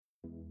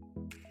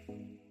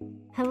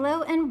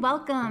Hello and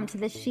welcome to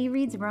the She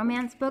Reads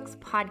Romance Books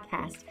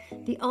podcast,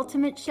 the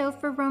ultimate show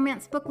for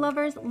romance book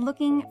lovers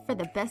looking for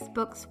the best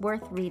books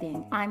worth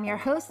reading. I'm your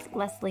host,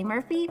 Leslie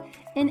Murphy,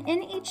 and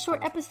in each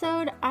short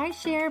episode, I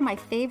share my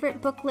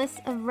favorite book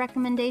list of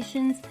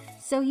recommendations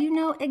so you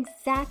know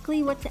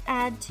exactly what to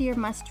add to your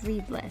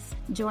must-read list.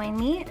 Join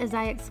me as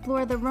I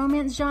explore the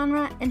romance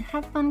genre and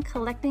have fun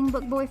collecting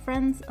book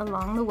boyfriends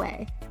along the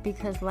way,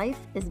 because life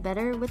is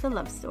better with a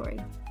love story.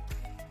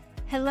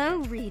 Hello,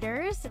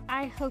 readers.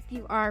 I hope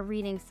you are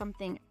reading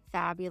something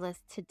fabulous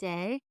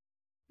today.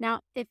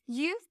 Now, if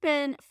you've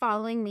been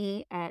following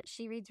me at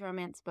She Reads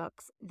Romance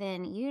Books,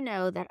 then you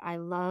know that I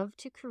love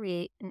to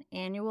create an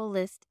annual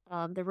list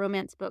of the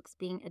romance books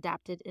being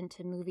adapted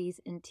into movies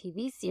and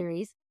TV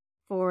series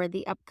for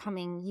the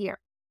upcoming year.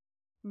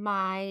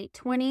 My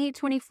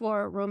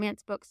 2024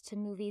 romance books to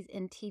movies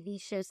and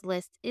TV shows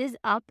list is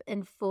up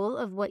and full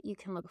of what you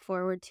can look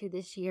forward to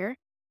this year.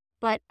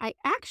 But I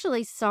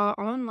actually saw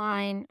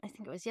online, I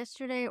think it was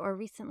yesterday or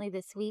recently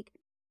this week,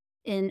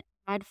 an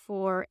ad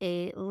for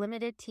a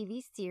limited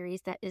TV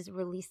series that is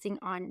releasing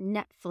on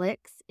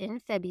Netflix in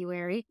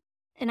February.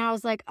 And I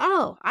was like,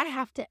 oh, I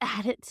have to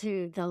add it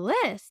to the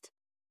list.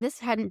 This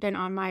hadn't been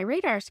on my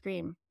radar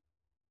screen.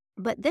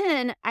 But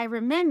then I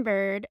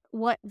remembered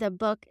what the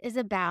book is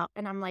about.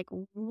 And I'm like,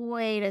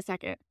 wait a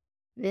second.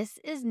 This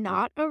is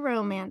not a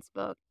romance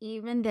book,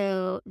 even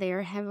though they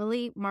are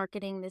heavily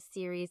marketing this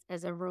series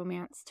as a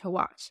romance to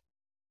watch.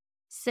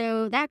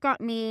 So that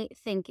got me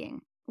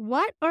thinking,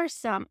 what are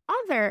some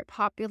other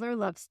popular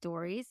love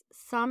stories,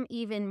 some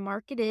even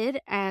marketed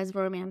as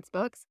romance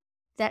books,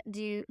 that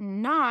do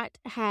not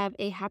have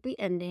a happy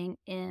ending?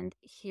 And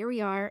here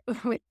we are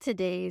with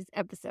today's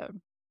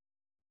episode.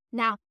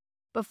 Now,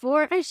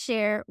 before I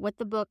share what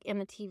the book and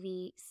the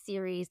TV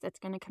series that's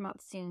going to come out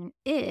soon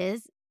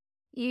is,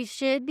 you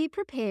should be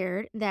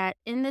prepared that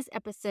in this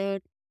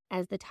episode,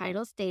 as the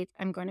title states,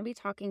 I'm going to be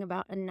talking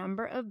about a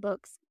number of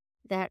books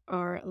that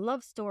are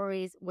love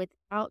stories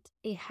without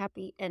a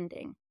happy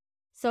ending.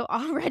 So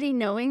already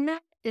knowing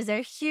that is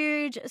a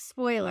huge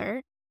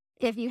spoiler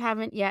if you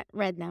haven't yet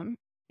read them.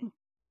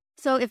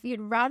 So if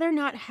you'd rather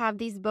not have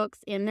these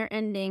books and their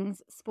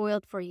endings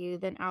spoiled for you,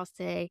 then I'll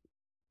say,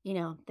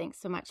 thanks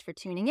so much for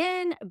tuning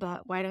in,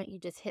 but why don't you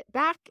just hit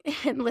back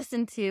and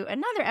listen to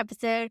another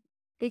episode?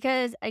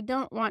 Because I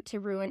don't want to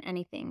ruin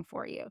anything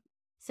for you.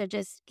 So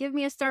just give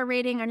me a star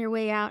rating on your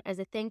way out as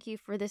a thank you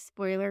for this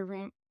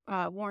spoiler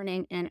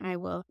warning, and I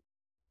will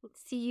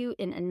see you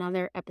in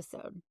another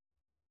episode.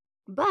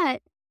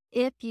 But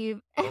if you've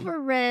ever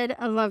read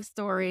a love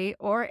story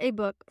or a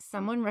book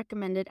someone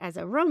recommended as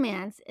a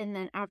romance, and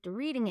then after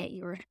reading it,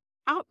 you were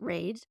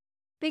outraged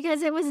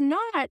because it was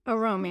not a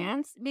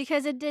romance,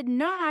 because it did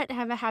not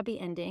have a happy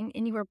ending,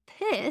 and you were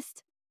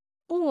pissed,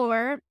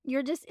 or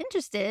you're just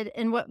interested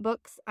in what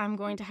books I'm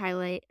going to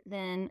highlight,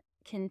 then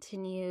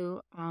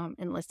continue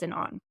and listen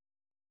on.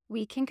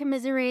 We can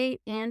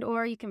commiserate, and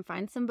or you can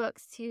find some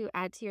books to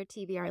add to your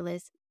TBR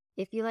list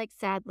if you like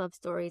sad love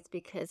stories,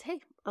 because,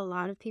 hey, a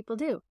lot of people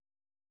do.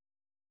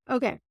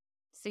 Okay,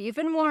 so you've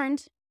been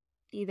warned.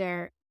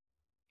 Either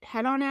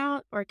head on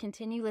out or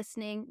continue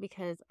listening,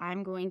 because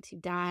I'm going to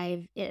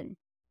dive in.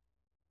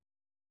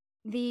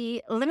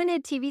 The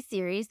limited TV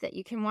series that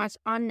you can watch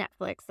on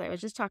Netflix that I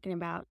was just talking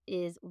about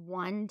is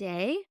One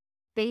Day,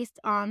 based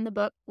on the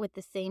book with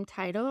the same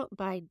title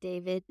by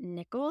David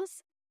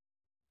Nichols.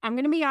 I'm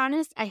going to be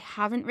honest, I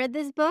haven't read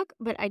this book,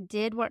 but I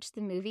did watch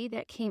the movie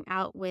that came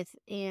out with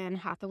Anne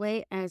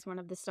Hathaway as one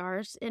of the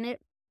stars in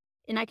it.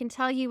 And I can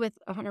tell you with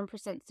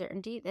 100%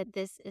 certainty that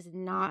this is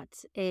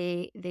not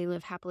a they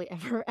live happily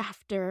ever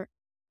after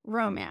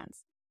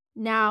romance.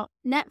 Now,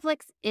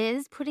 Netflix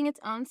is putting its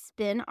own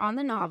spin on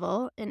the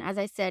novel, and as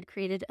I said,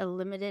 created a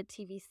limited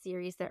TV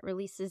series that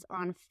releases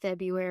on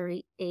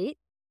February 8th.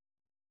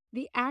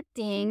 The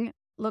acting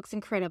looks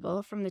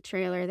incredible from the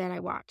trailer that I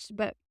watched,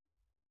 but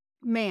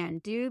man,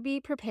 do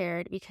be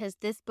prepared, because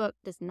this book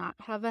does not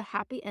have a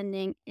happy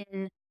ending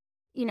in,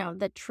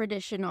 the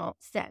traditional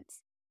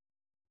sense.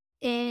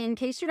 In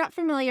case you're not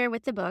familiar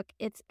with the book,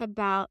 it's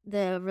about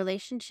the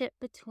relationship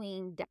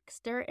between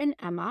Dexter and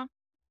Emma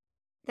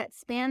that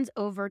spans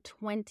over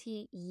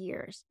 20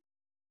 years.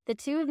 The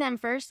two of them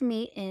first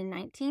meet in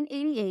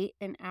 1988,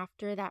 and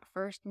after that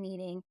first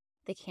meeting,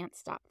 they can't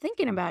stop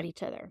thinking about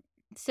each other.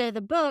 So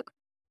the book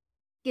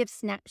gives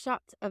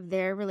snapshots of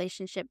their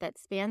relationship that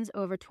spans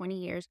over 20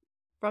 years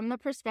from the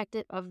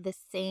perspective of the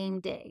same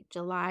day,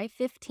 July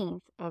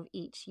 15th of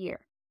each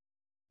year.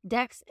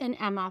 Dex and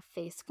Emma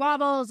face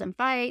squabbles and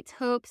fights,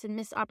 hopes and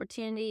missed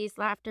opportunities,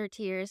 laughter,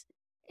 tears,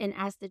 and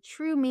as the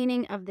true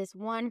meaning of this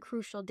one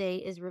crucial day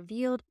is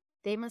revealed,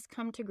 they must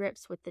come to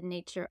grips with the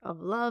nature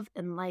of love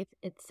and life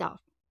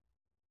itself.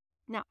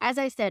 Now, as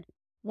I said,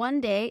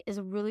 One Day is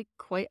really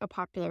quite a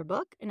popular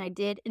book, and I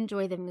did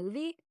enjoy the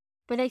movie,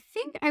 but I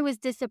think I was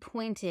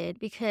disappointed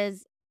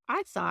because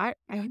I thought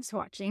I was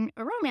watching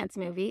a romance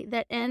movie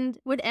that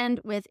would end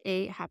with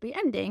a happy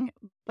ending,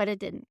 but it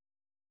didn't.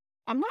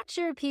 I'm not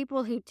sure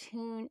people who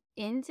tune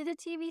into the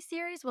TV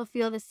series will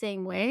feel the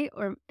same way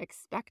or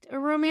expect a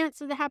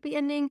romance with a happy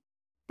ending,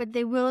 but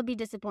they will be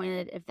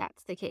disappointed if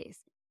that's the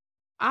case.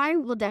 I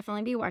will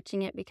definitely be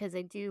watching it because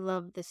I do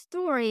love the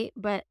story,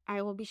 but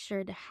I will be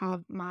sure to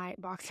have my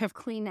box of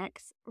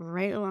Kleenex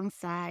right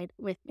alongside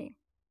with me.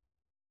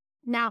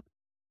 Now,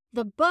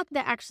 the book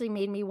that actually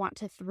made me want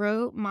to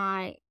throw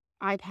my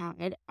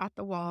iPad at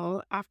the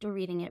wall after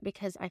reading it,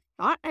 because I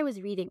thought I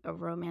was reading a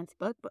romance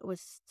book, but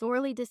was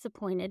sorely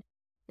disappointed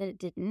that it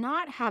did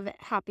not have a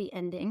happy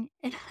ending.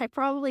 And I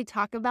probably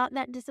talk about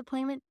that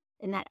disappointment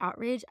and that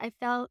outrage I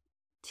felt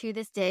to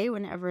this day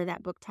whenever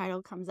that book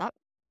title comes up.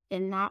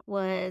 And that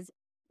was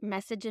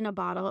Message in a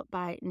Bottle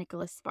by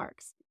Nicholas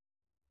Sparks.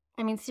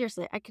 I mean,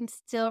 seriously, I can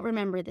still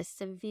remember the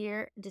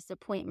severe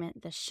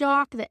disappointment, the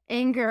shock, the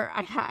anger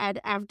I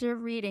had after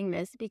reading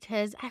this,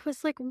 because I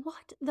was like,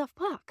 what the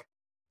fuck?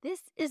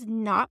 This is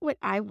not what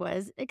I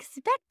was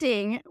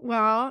expecting.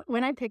 Well,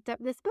 when I picked up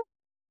this book.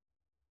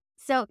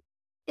 So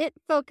it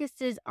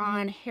focuses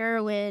on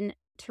heroine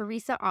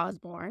Teresa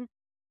Osborne,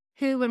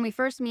 who, when we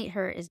first meet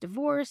her, is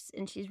divorced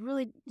and she's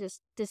really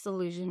just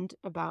disillusioned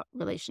about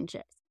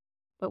relationships.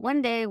 But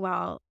one day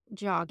while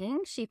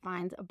jogging, she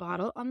finds a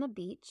bottle on the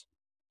beach,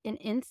 and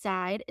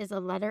inside is a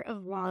letter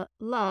of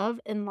love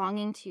and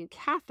longing to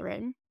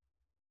Catherine,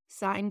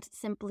 signed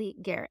simply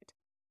Garrett.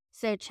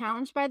 So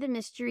challenged by the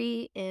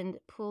mystery and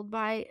pulled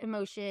by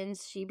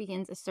emotions, she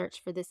begins a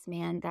search for this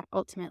man that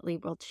ultimately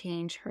will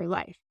change her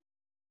life.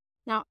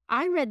 Now,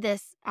 I read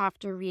this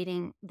after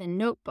reading The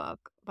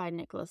Notebook by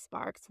Nicholas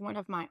Sparks, one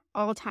of my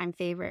all-time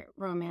favorite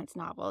romance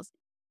novels,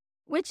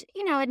 which,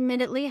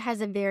 admittedly has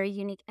a very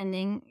unique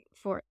ending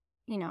for,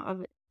 in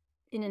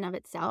and of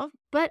itself,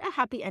 but a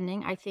happy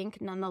ending, I think,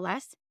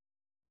 nonetheless.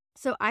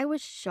 So I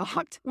was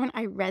shocked when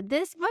I read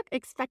this book,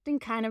 expecting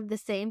kind of the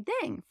same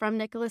thing from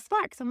Nicholas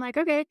Sparks. I'm like,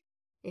 okay,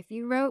 if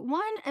you wrote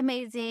one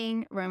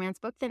amazing romance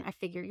book, then I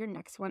figure your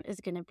next one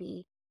is going to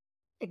be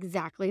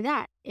exactly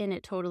that. And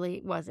it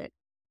totally wasn't.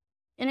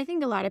 And I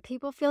think a lot of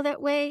people feel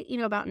that way,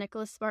 about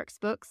Nicholas Sparks'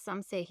 books.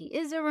 Some say he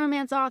is a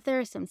romance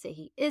author. Some say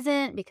he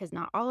isn't, because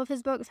not all of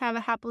his books have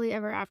a happily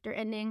ever after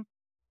ending.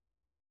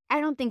 I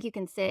don't think you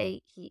can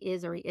say he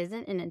is or he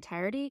isn't in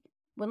entirety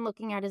when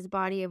looking at his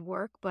body of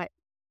work, but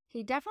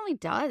he definitely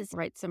does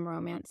write some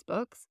romance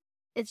books.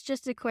 It's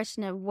just a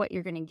question of what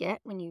you're going to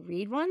get when you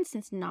read one,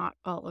 since not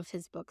all of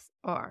his books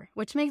are,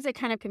 which makes it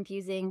kind of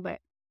confusing. But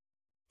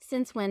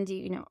since when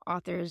do,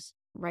 authors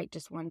write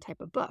just one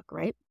type of book,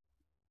 right?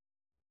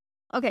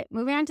 Okay,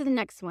 moving on to the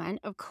next one.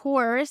 Of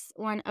course,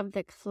 one of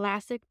the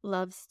classic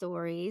love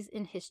stories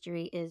in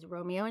history is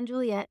Romeo and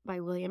Juliet by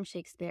William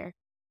Shakespeare.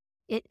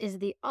 It is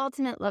the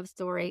ultimate love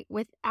story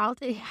without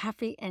a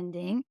happy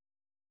ending.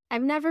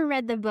 I've never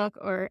read the book,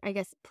 or I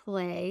guess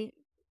play,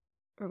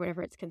 or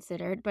whatever it's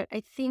considered, but I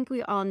think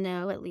we all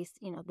know at least,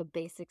 the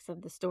basics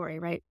of the story,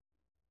 right?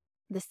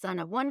 The son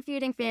of one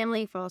feuding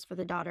family falls for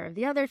the daughter of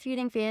the other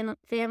feuding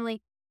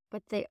family,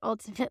 but they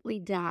ultimately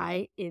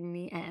die in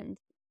the end.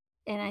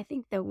 And I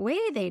think the way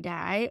they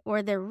die,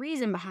 or the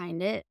reason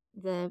behind it,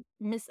 the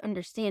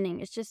misunderstanding,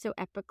 is just so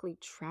epically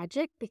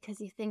tragic, because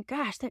you think,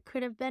 gosh, that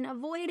could have been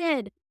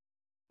avoided.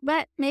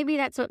 But maybe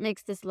that's what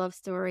makes this love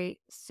story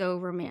so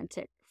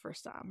romantic for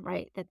some,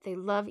 right? That they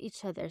love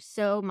each other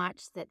so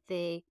much that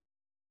they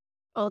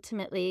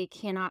ultimately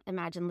cannot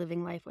imagine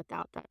living life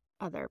without that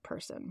other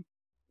person.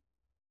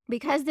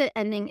 Because the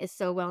ending is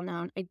so well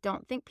known, I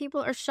don't think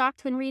people are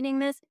shocked when reading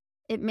this.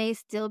 It may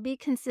still be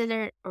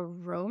considered a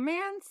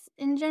romance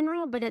in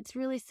general, but it's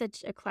really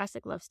such a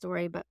classic love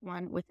story, but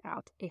one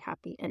without a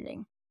happy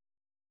ending.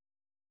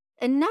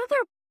 Another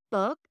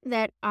book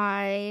that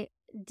I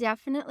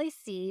definitely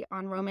see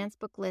on romance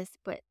book lists,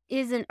 but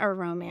isn't a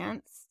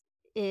romance,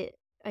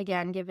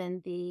 again,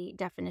 given the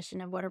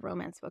definition of what a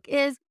romance book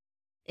is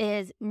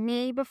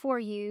Me Before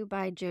You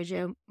by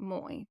Jojo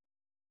Moyes.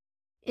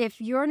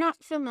 If you're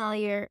not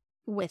familiar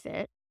with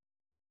it,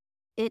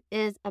 it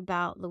is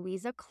about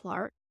Louisa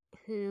Clark,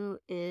 who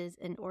is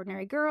an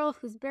ordinary girl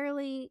who's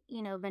barely,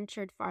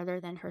 ventured farther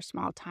than her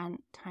small,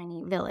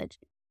 tiny village.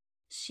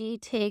 She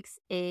takes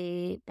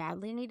a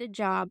badly needed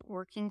job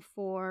working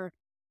for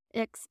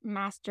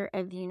ex-Master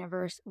of the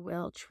Universe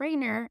Will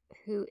Traynor,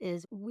 who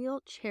is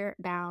wheelchair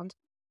bound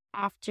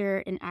after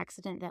an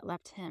accident that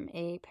left him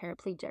a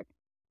paraplegic.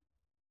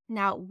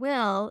 Now,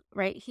 Will,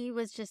 right, he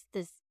was just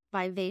this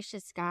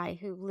vivacious guy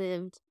who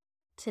lived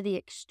to the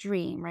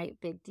extreme, right?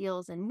 Big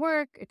deals in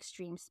work,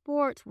 extreme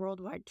sports,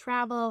 worldwide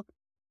travel.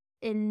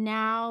 And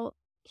now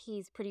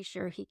he's pretty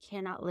sure he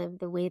cannot live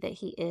the way that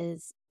he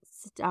is,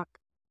 stuck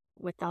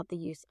without the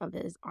use of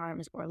his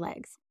arms or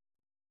legs.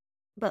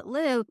 But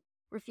Lou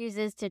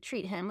refuses to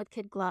treat him with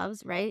kid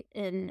gloves, right?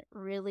 And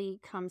really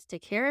comes to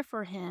care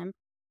for him.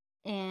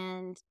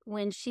 And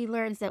when she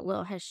learns that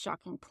Will has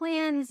shocking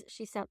plans,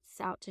 she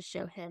sets out to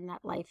show him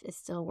that life is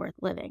still worth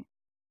living.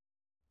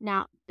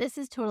 Now, this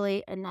is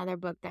totally another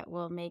book that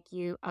will make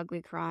you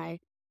ugly cry.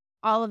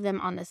 All of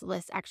them on this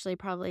list actually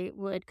probably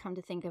would, come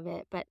to think of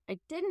it, but I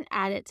didn't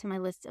add it to my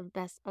list of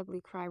best ugly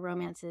cry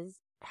romances.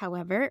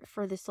 However,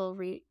 for the sole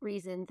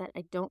reason that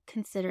I don't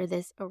consider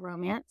this a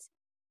romance,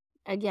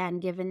 again,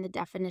 given the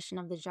definition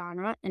of the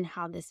genre and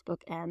how this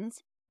book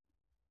ends.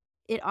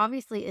 it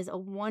obviously is a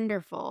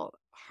wonderful,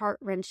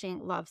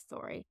 heart-wrenching love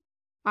story.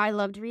 I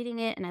loved reading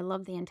it and I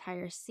love the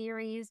entire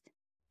series,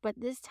 but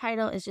this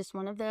title is just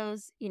one of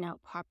those,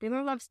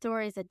 popular love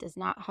stories that does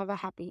not have a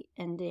happy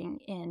ending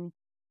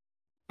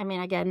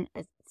again,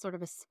 it's sort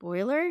of a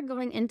spoiler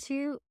going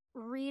into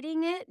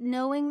reading it,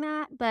 knowing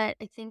that, but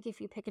I think if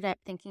you pick it up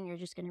thinking you're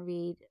just going to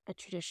read a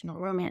traditional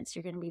romance,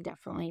 you're going to be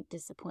definitely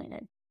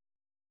disappointed.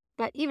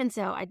 But even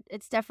so,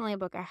 it's definitely a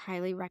book I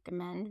highly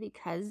recommend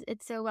because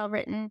it's so well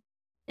written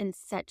and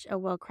such a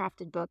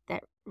well-crafted book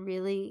that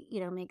really,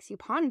 makes you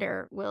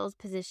ponder Will's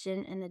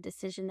position and the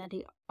decision that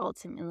he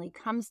ultimately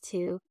comes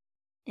to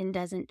and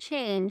doesn't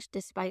change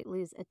despite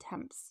Lou's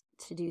attempts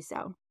to do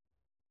so.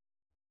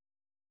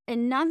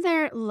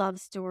 Another love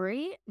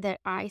story that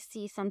I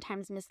see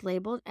sometimes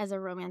mislabeled as a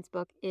romance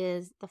book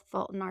is The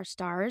Fault in Our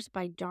Stars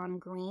by John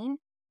Green.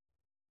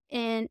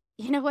 And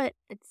you know what?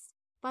 It's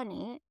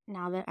funny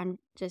now that I'm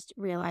just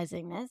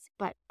realizing this,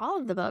 but all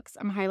of the books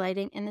I'm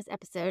highlighting in this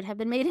episode have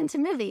been made into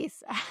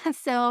movies.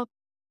 So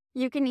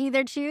you can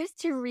either choose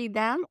to read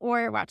them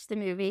or watch the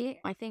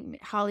movie. I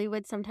think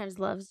Hollywood sometimes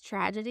loves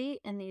tragedy,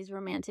 and these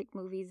romantic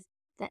movies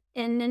that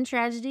end in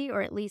tragedy,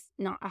 or at least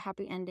not a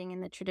happy ending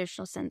in the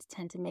traditional sense,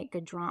 tend to make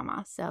good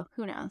drama. So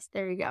who knows?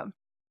 There you go.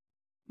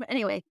 But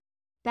anyway,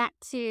 back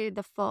to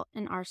The Fault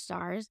in Our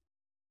Stars.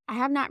 I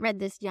have not read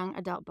this young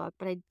adult book,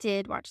 but I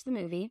did watch the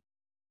movie.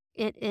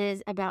 It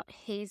is about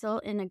Hazel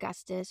and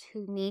Augustus,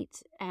 who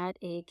meet at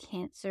a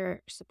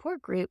cancer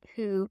support group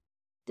who,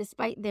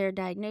 despite their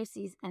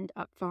diagnoses, end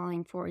up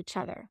falling for each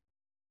other.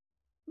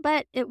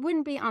 But it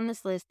wouldn't be on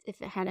this list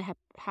if it had a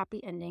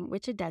happy ending,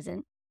 which it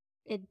doesn't.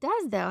 It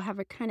does, though, have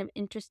a kind of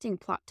interesting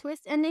plot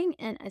twist ending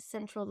and a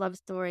central love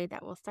story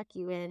that will suck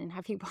you in and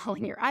have you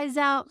bawling your eyes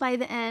out by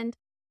the end.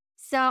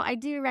 So I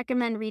do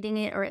recommend reading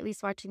it or at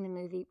least watching the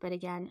movie, but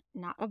again,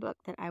 not a book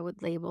that I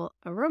would label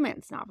a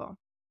romance novel.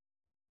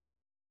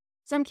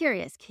 So I'm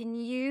curious, can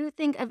you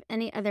think of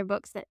any other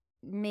books that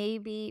may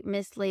be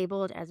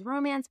mislabeled as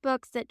romance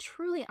books that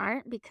truly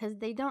aren't because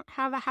they don't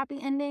have a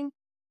happy ending?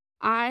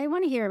 I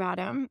want to hear about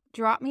them.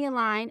 Drop me a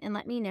line and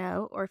let me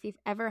know, or if you've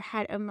ever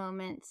had a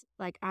moment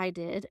like I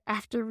did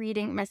after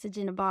reading Message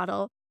in a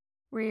Bottle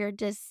where you're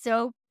just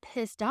so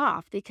pissed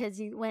off because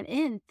you went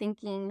in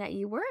thinking that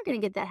you were going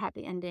to get that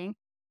happy ending.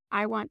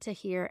 I want to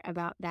hear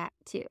about that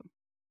too.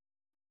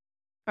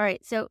 All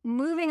right, so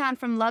moving on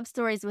from love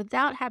stories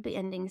without happy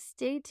endings,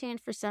 stay tuned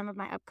for some of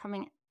my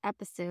upcoming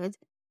episodes,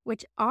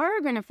 which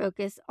are going to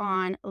focus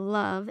on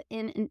love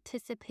in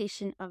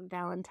anticipation of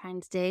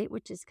Valentine's Day,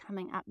 which is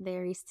coming up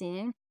very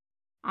soon.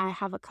 I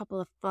have a couple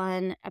of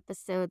fun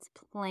episodes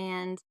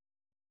planned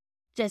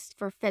just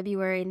for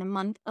February, the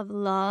month of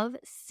love.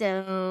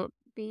 So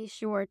be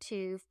sure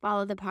to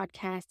follow the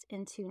podcast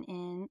and tune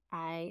in.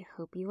 I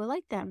hope you will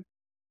like them.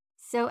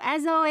 So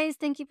as always,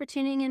 thank you for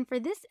tuning in for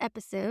this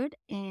episode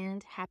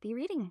and happy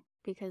reading,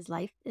 because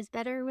life is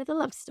better with a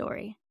love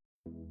story.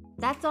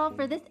 That's all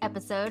for this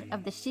episode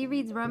of the She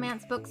Reads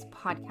Romance Books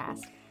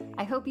podcast.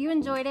 I hope you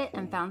enjoyed it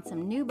and found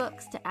some new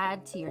books to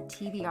add to your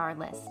TBR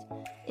list.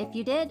 If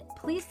you did,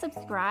 please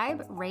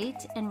subscribe,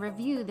 rate, and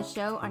review the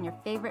show on your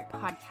favorite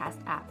podcast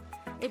app.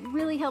 It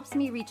really helps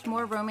me reach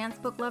more romance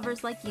book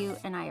lovers like you,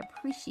 and I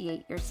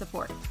appreciate your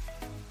support.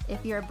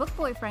 If you're a book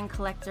boyfriend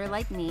collector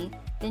like me,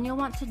 then you'll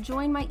want to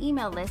join my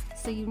email list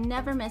so you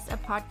never miss a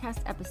podcast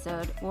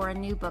episode or a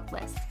new book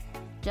list.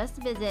 Just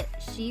visit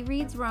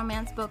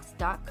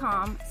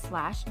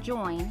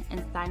shereadsromancebooks.com/join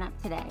and sign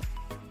up today.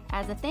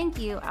 As a thank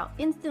you, I'll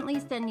instantly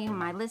send you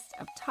my list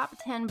of top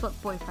 10 book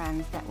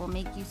boyfriends that will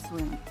make you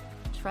swoon.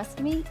 Trust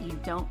me, you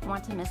don't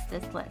want to miss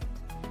this list.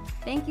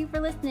 Thank you for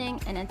listening,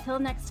 and until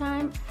next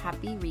time,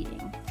 happy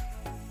reading.